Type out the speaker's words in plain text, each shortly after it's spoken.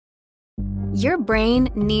Your brain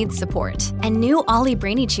needs support, and new Ollie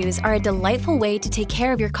Brainy Chews are a delightful way to take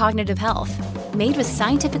care of your cognitive health. Made with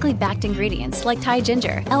scientifically backed ingredients like Thai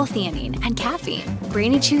ginger, L-theanine, and caffeine,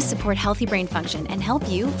 Brainy Chews support healthy brain function and help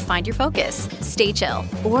you find your focus, stay chill,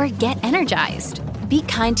 or get energized. Be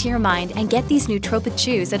kind to your mind and get these nootropic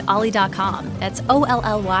chews at ollie.com. That's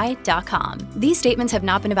OLLY.com. These statements have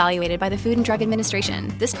not been evaluated by the Food and Drug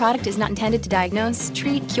Administration. This product is not intended to diagnose,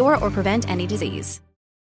 treat, cure, or prevent any disease.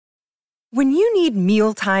 When you need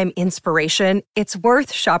mealtime inspiration, it's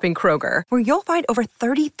worth shopping Kroger, where you'll find over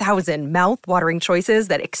 30,000 mouth-watering choices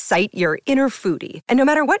that excite your inner foodie. And no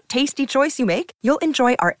matter what tasty choice you make, you'll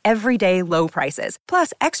enjoy our everyday low prices,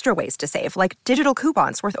 plus extra ways to save, like digital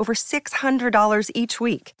coupons worth over $600 each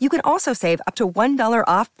week. You can also save up to $1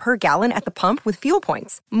 off per gallon at the pump with fuel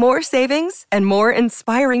points. More savings and more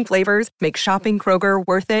inspiring flavors make shopping Kroger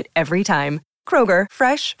worth it every time. Kroger,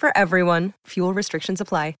 fresh for everyone. Fuel restrictions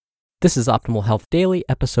apply. This is Optimal Health Daily,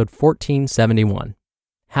 episode 1471.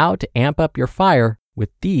 How to Amp Up Your Fire with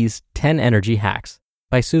These 10 Energy Hacks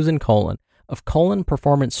by Susan Kolon of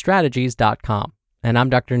KolonPerformanceStrategies.com. And I'm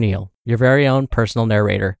Dr. Neil, your very own personal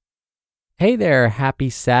narrator. Hey there, happy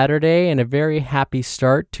Saturday and a very happy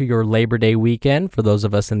start to your Labor Day weekend for those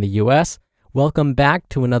of us in the U.S. Welcome back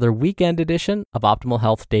to another weekend edition of Optimal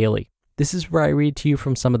Health Daily. This is where I read to you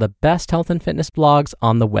from some of the best health and fitness blogs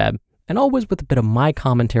on the web, and always with a bit of my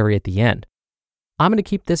commentary at the end. I'm going to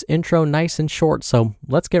keep this intro nice and short, so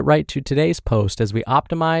let's get right to today's post as we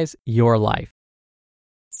optimize your life.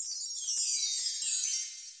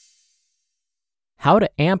 How to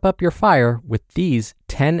Amp Up Your Fire with These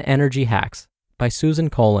 10 Energy Hacks by Susan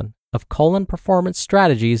Kolon of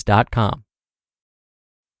KolonPerformanceStrategies.com.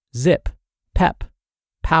 Zip, pep,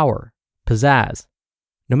 power, pizzazz.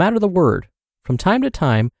 No matter the word, from time to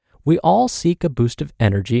time, we all seek a boost of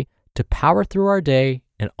energy to power through our day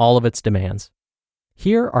and all of its demands.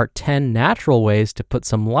 Here are 10 natural ways to put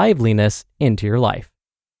some liveliness into your life.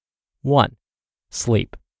 1.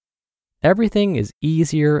 Sleep. Everything is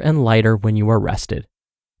easier and lighter when you are rested.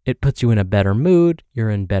 It puts you in a better mood, you're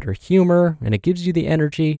in better humor, and it gives you the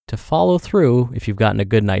energy to follow through if you've gotten a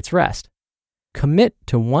good night's rest. Commit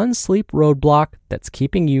to one sleep roadblock that's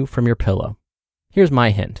keeping you from your pillow. Here's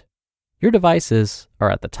my hint. Your devices are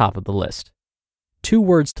at the top of the list. 2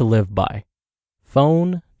 words to live by.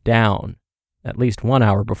 Phone down, at least 1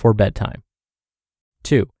 hour before bedtime.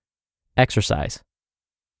 2. Exercise.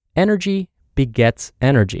 Energy begets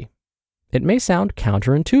energy. It may sound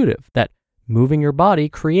counterintuitive that moving your body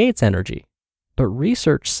creates energy, but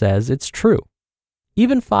research says it's true.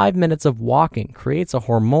 Even 5 minutes of walking creates a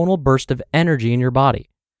hormonal burst of energy in your body.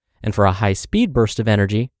 And for a high-speed burst of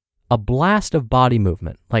energy, a blast of body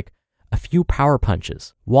movement, like a few power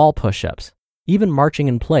punches, wall push-ups, even marching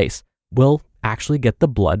in place, will actually get the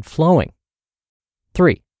blood flowing.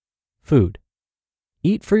 3. Food.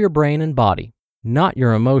 Eat for your brain and body, not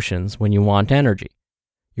your emotions when you want energy.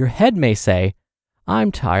 Your head may say,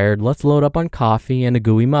 I'm tired, let's load up on coffee and a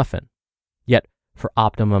gooey muffin. Yet, for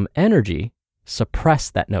optimum energy,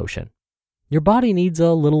 suppress that notion. Your body needs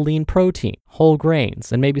a little lean protein, whole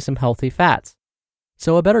grains, and maybe some healthy fats.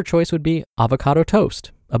 So a better choice would be avocado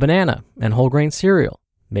toast, a banana, and whole grain cereal,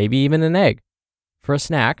 maybe even an egg. For a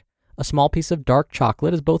snack, a small piece of dark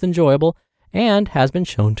chocolate is both enjoyable and has been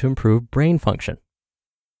shown to improve brain function.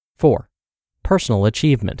 4. Personal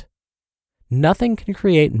achievement. Nothing can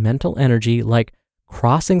create mental energy like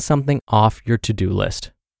crossing something off your to-do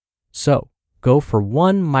list. So, go for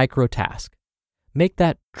one micro task. Make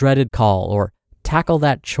that dreaded call or tackle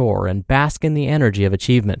that chore and bask in the energy of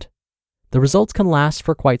achievement. The results can last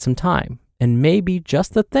for quite some time and may be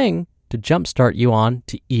just the thing to jumpstart you on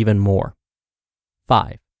to even more.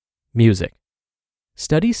 5. Music.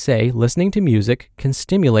 Studies say listening to music can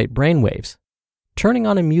stimulate brainwaves. Turning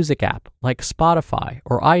on a music app like Spotify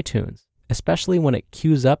or iTunes, especially when it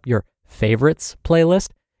queues up your favorites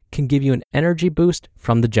playlist, can give you an energy boost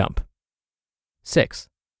from the jump. 6.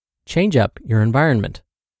 Change up your environment.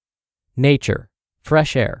 Nature,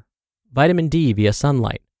 fresh air, vitamin D via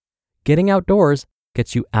sunlight. Getting outdoors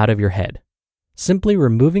gets you out of your head. Simply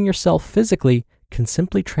removing yourself physically can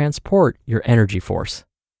simply transport your energy force.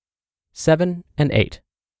 7 and 8.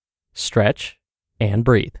 Stretch and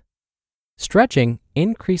breathe. Stretching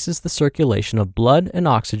increases the circulation of blood and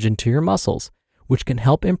oxygen to your muscles, which can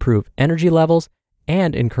help improve energy levels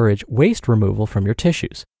and encourage waste removal from your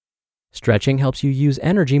tissues. Stretching helps you use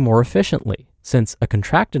energy more efficiently, since a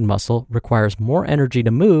contracted muscle requires more energy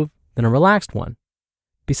to move than a relaxed one.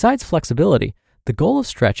 Besides flexibility, the goal of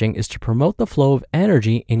stretching is to promote the flow of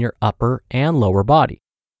energy in your upper and lower body.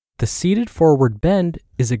 The seated forward bend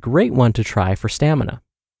is a great one to try for stamina.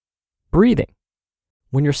 Breathing.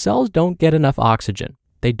 When your cells don't get enough oxygen,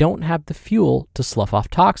 they don't have the fuel to slough off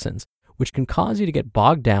toxins, which can cause you to get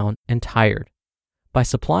bogged down and tired. By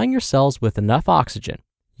supplying your cells with enough oxygen,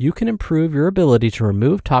 you can improve your ability to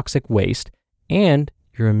remove toxic waste, and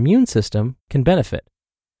your immune system can benefit.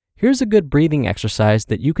 Here's a good breathing exercise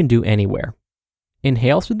that you can do anywhere.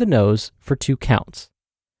 Inhale through the nose for 2 counts.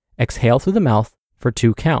 Exhale through the mouth for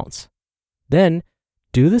 2 counts. Then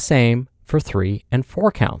do the same for 3 and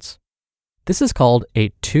 4 counts. This is called a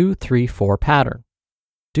 2-3-4 pattern.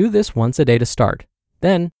 Do this once a day to start,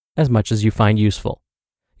 then as much as you find useful.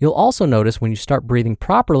 You'll also notice when you start breathing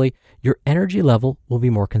properly, your energy level will be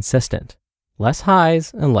more consistent, less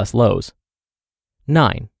highs and less lows.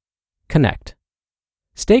 9. Connect.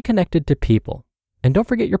 Stay connected to people, and don't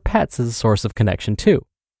forget your pets as a source of connection too.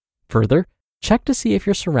 Further, check to see if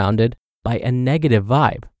you're surrounded by a negative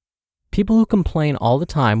vibe. People who complain all the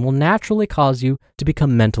time will naturally cause you to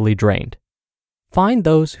become mentally drained. Find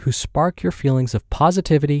those who spark your feelings of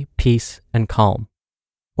positivity, peace, and calm.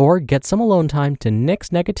 Or get some alone time to nix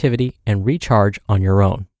negativity and recharge on your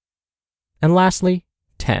own. And lastly,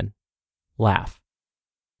 10. Laugh.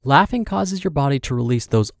 Laughing causes your body to release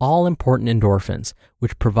those all-important endorphins,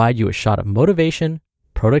 which provide you a shot of motivation,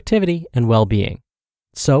 productivity, and well-being.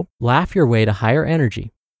 So, laugh your way to higher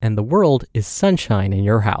energy, and the world is sunshine in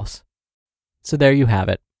your house. So there you have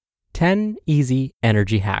it. 10 easy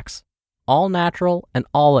energy hacks. All natural and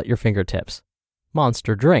all at your fingertips.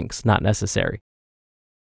 Monster drinks not necessary.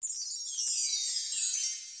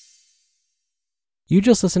 You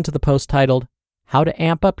just listened to the post titled, How to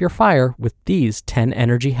Amp Up Your Fire with These 10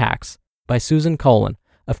 Energy Hacks by Susan Kolon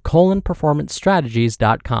of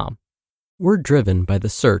KolonPerformanceStrategies.com. We're driven by the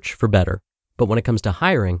search for better, but when it comes to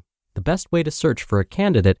hiring, the best way to search for a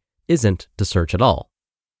candidate isn't to search at all.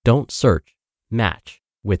 Don't search, match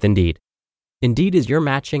with Indeed. Indeed is your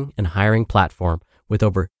matching and hiring platform with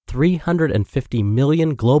over 350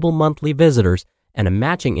 million global monthly visitors and a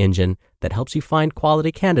matching engine that helps you find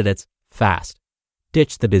quality candidates fast.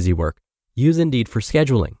 Ditch the busy work. Use Indeed for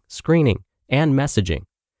scheduling, screening, and messaging.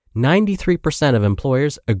 93% of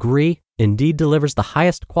employers agree Indeed delivers the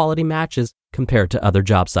highest quality matches compared to other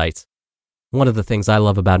job sites. One of the things I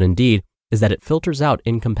love about Indeed is that it filters out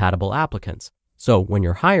incompatible applicants. So when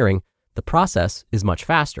you're hiring, the process is much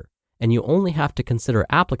faster, and you only have to consider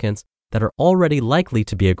applicants that are already likely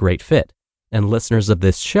to be a great fit. And listeners of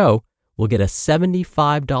this show will get a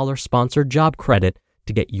 $75 sponsored job credit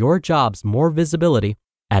to get your jobs more visibility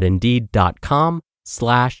at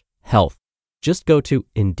Indeed.com/health. Just go to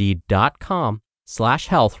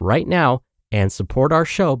Indeed.com/health right now and support our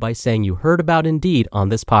show by saying you heard about Indeed on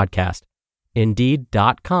this podcast.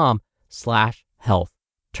 Indeed.com/health.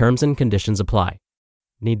 Terms and conditions apply.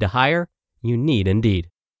 Need to hire? You need Indeed.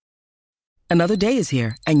 Another day is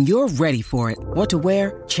here, and you're ready for it. What to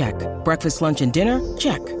wear? Check. Breakfast, lunch, and dinner?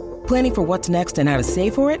 Check. Planning for what's next and how to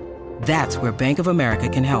save for it? That's where Bank of America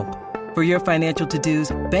can help. For your financial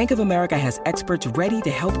to-dos, Bank of America has experts ready to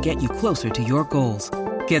help get you closer to your goals.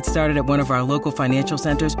 Get started at one of our local financial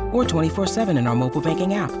centers or 24/7 in our mobile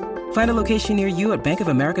banking app. Find a location near you at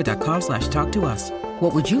bankofamerica.com/talktous.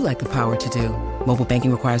 What would you like the power to do? Mobile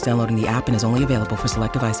banking requires downloading the app and is only available for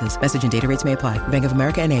select devices. Message and data rates may apply. Bank of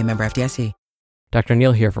America N.A., member FDIC. Dr.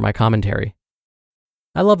 Neil here for my commentary.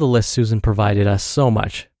 I love the list Susan provided us so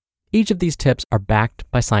much. Each of these tips are backed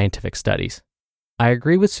by scientific studies. I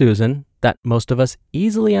agree with Susan that most of us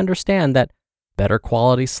easily understand that better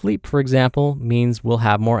quality sleep, for example, means we'll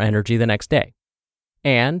have more energy the next day.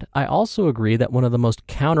 And I also agree that one of the most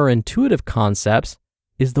counterintuitive concepts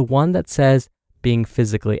is the one that says being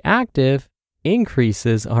physically active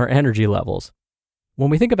increases our energy levels. When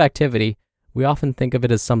we think of activity, we often think of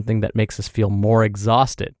it as something that makes us feel more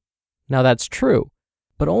exhausted. Now that's true,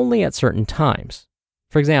 but only at certain times.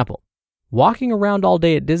 For example, walking around all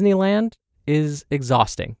day at Disneyland is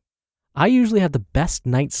exhausting. I usually have the best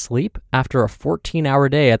night's sleep after a 14-hour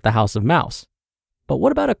day at the House of Mouse. But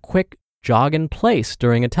what about a quick jog in place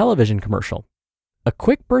during a television commercial? A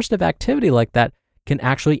quick burst of activity like that can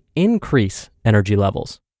actually increase energy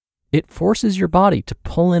levels. It forces your body to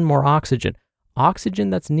pull in more oxygen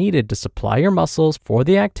that's needed to supply your muscles for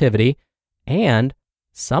the activity, and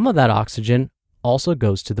some of that oxygen also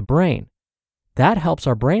goes to the brain. That helps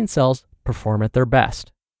our brain cells perform at their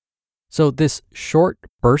best. So this short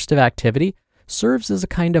burst of activity serves as a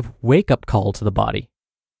kind of wake-up call to the body.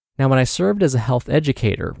 Now, when I served as a health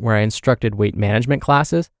educator where I instructed weight management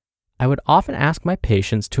classes, I would often ask my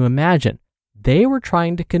patients to imagine they were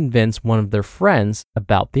trying to convince one of their friends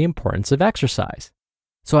about the importance of exercise.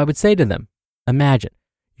 So I would say to them, imagine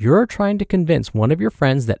You're trying to convince one of your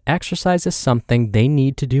friends that exercise is something they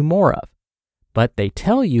need to do more of, but they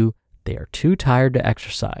tell you they are too tired to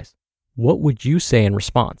exercise. What would you say in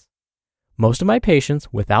response? Most of my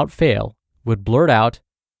patients, without fail, would blurt out,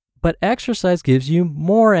 "But exercise gives you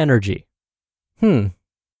more energy."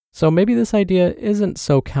 So maybe this idea isn't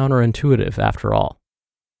so counterintuitive after all.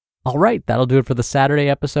 All right, that'll do it for the Saturday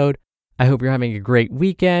episode. I hope you're having a great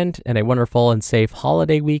weekend and a wonderful and safe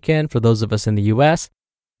holiday weekend for those of us in the US.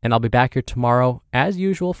 And I'll be back here tomorrow, as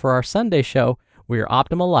usual, for our Sunday show where your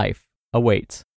optimal life awaits.